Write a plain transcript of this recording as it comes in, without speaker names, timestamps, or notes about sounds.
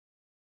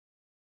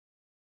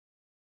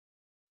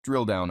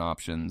Drill-down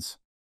options.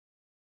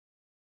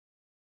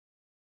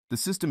 The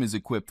system is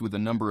equipped with a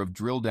number of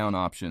drill-down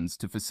options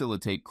to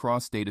facilitate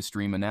cross-data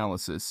stream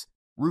analysis,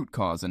 root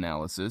cause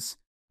analysis,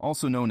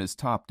 also known as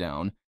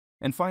top-down,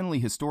 and finally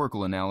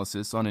historical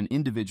analysis on an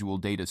individual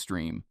data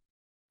stream.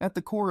 At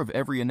the core of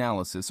every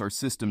analysis are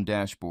system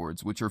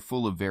dashboards, which are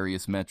full of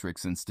various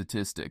metrics and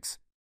statistics.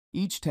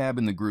 Each tab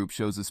in the group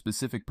shows a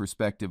specific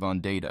perspective on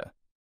data.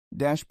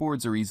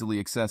 Dashboards are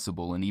easily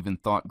accessible and even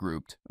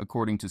thought-grouped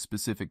according to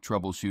specific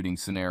troubleshooting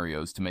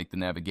scenarios to make the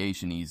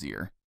navigation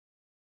easier.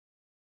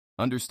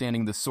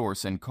 Understanding the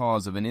source and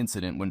cause of an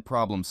incident when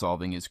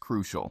problem-solving is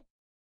crucial.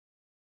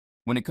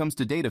 When it comes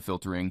to data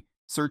filtering,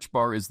 search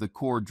bar is the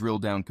core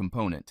drill-down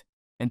component,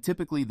 and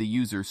typically the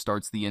user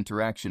starts the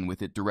interaction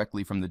with it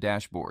directly from the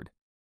dashboard.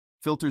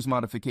 Filters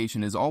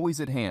modification is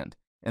always at hand,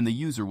 and the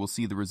user will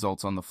see the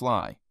results on the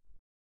fly.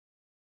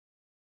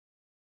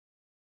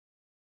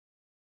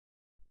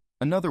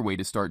 Another way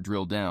to start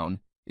drill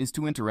down is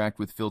to interact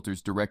with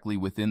filters directly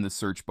within the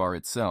search bar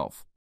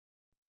itself.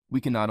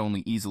 We can not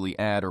only easily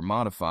add or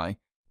modify,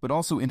 but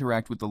also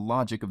interact with the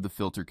logic of the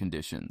filter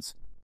conditions.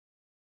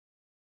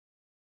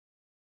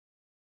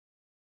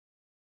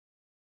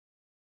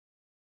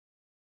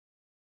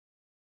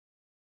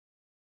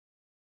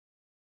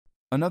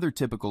 Another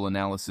typical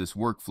analysis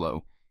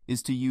workflow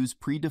is to use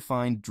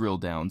predefined drill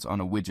downs on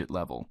a widget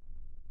level.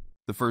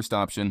 The first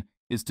option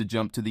is to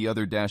jump to the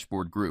other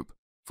dashboard group,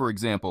 for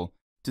example,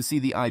 to see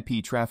the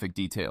IP traffic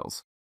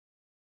details.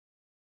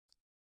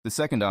 The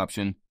second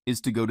option is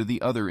to go to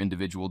the other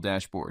individual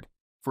dashboard,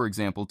 for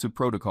example, to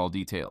protocol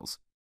details.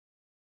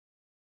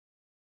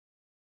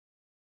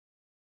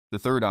 The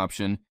third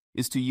option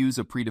is to use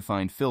a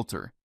predefined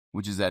filter,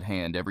 which is at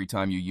hand every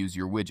time you use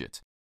your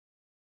widget.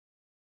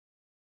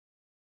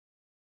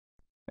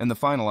 And the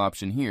final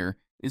option here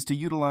is to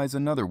utilize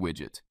another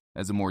widget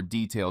as a more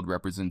detailed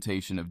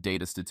representation of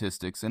data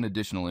statistics and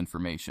additional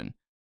information,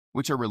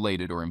 which are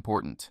related or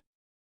important.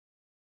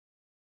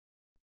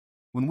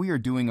 When we are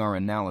doing our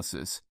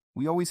analysis,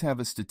 we always have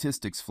a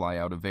statistics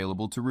flyout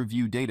available to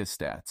review data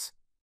stats.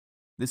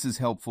 This is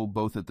helpful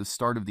both at the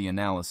start of the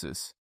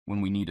analysis,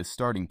 when we need a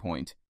starting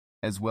point,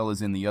 as well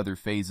as in the other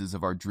phases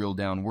of our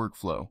drill-down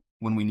workflow,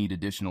 when we need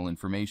additional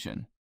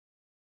information.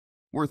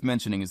 Worth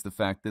mentioning is the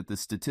fact that the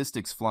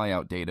statistics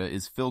flyout data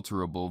is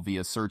filterable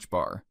via search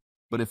bar,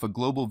 but if a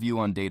global view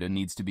on data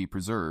needs to be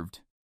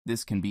preserved,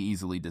 this can be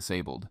easily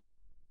disabled.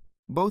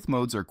 Both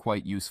modes are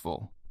quite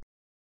useful.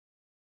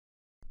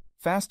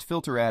 Fast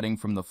filter adding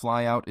from the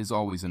flyout is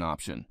always an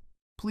option.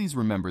 Please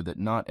remember that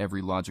not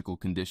every logical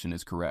condition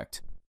is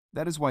correct.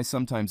 That is why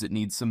sometimes it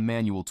needs some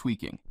manual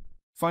tweaking.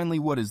 Finally,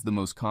 what is the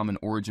most common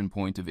origin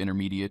point of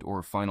intermediate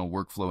or final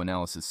workflow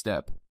analysis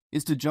step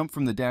is to jump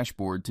from the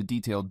dashboard to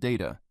detailed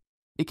data.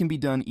 It can be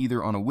done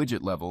either on a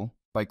widget level,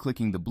 by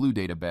clicking the blue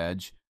data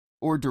badge,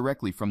 or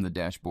directly from the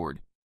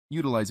dashboard,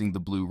 utilizing the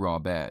blue raw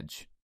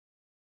badge.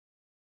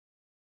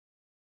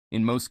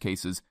 In most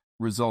cases,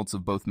 results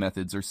of both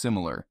methods are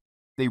similar.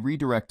 They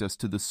redirect us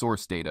to the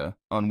source data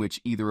on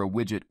which either a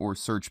widget or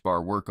search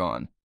bar work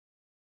on.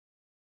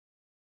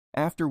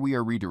 After we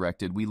are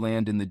redirected, we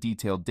land in the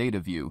detailed data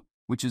view,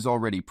 which is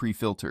already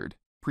pre-filtered.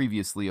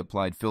 Previously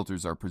applied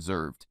filters are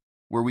preserved,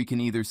 where we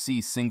can either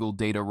see single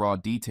data raw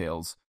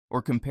details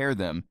or compare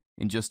them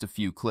in just a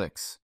few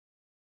clicks.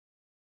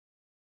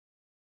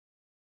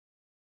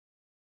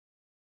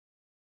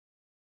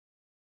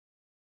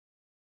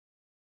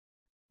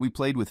 We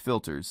played with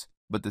filters,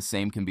 but the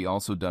same can be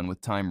also done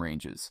with time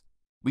ranges.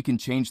 We can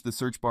change the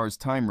search bar's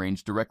time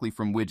range directly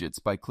from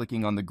widgets by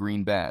clicking on the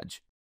green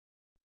badge.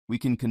 We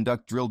can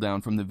conduct drill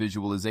down from the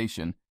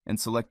visualization and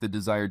select the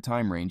desired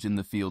time range in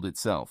the field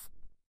itself.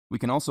 We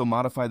can also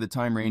modify the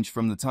time range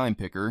from the time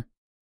picker,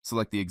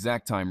 select the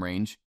exact time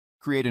range,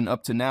 create an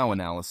up-to-now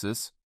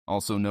analysis,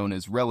 also known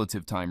as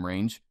relative time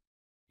range,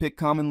 pick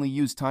commonly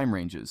used time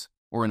ranges,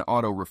 or an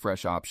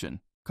auto-refresh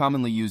option,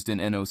 commonly used in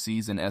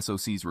NOCs and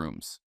SOCs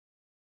rooms.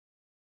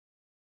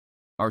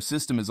 Our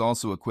system is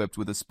also equipped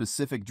with a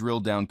specific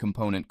drill-down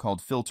component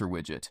called Filter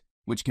Widget,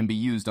 which can be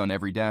used on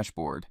every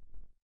dashboard.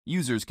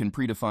 Users can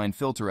predefine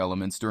filter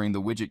elements during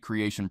the widget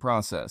creation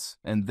process,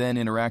 and then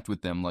interact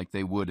with them like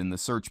they would in the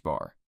search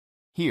bar.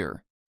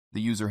 Here,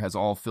 the user has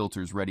all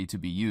filters ready to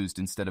be used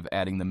instead of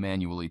adding them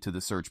manually to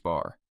the search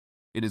bar.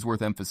 It is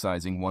worth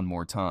emphasizing one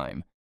more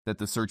time that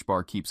the search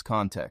bar keeps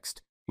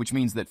context, which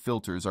means that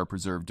filters are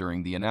preserved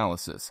during the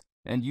analysis,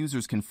 and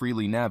users can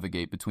freely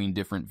navigate between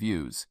different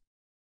views.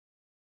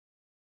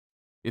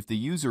 If the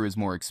user is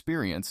more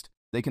experienced,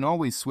 they can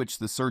always switch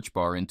the search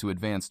bar into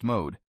advanced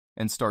mode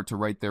and start to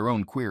write their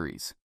own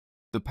queries.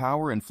 The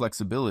power and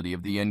flexibility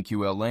of the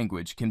NQL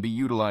language can be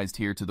utilized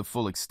here to the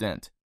full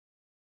extent.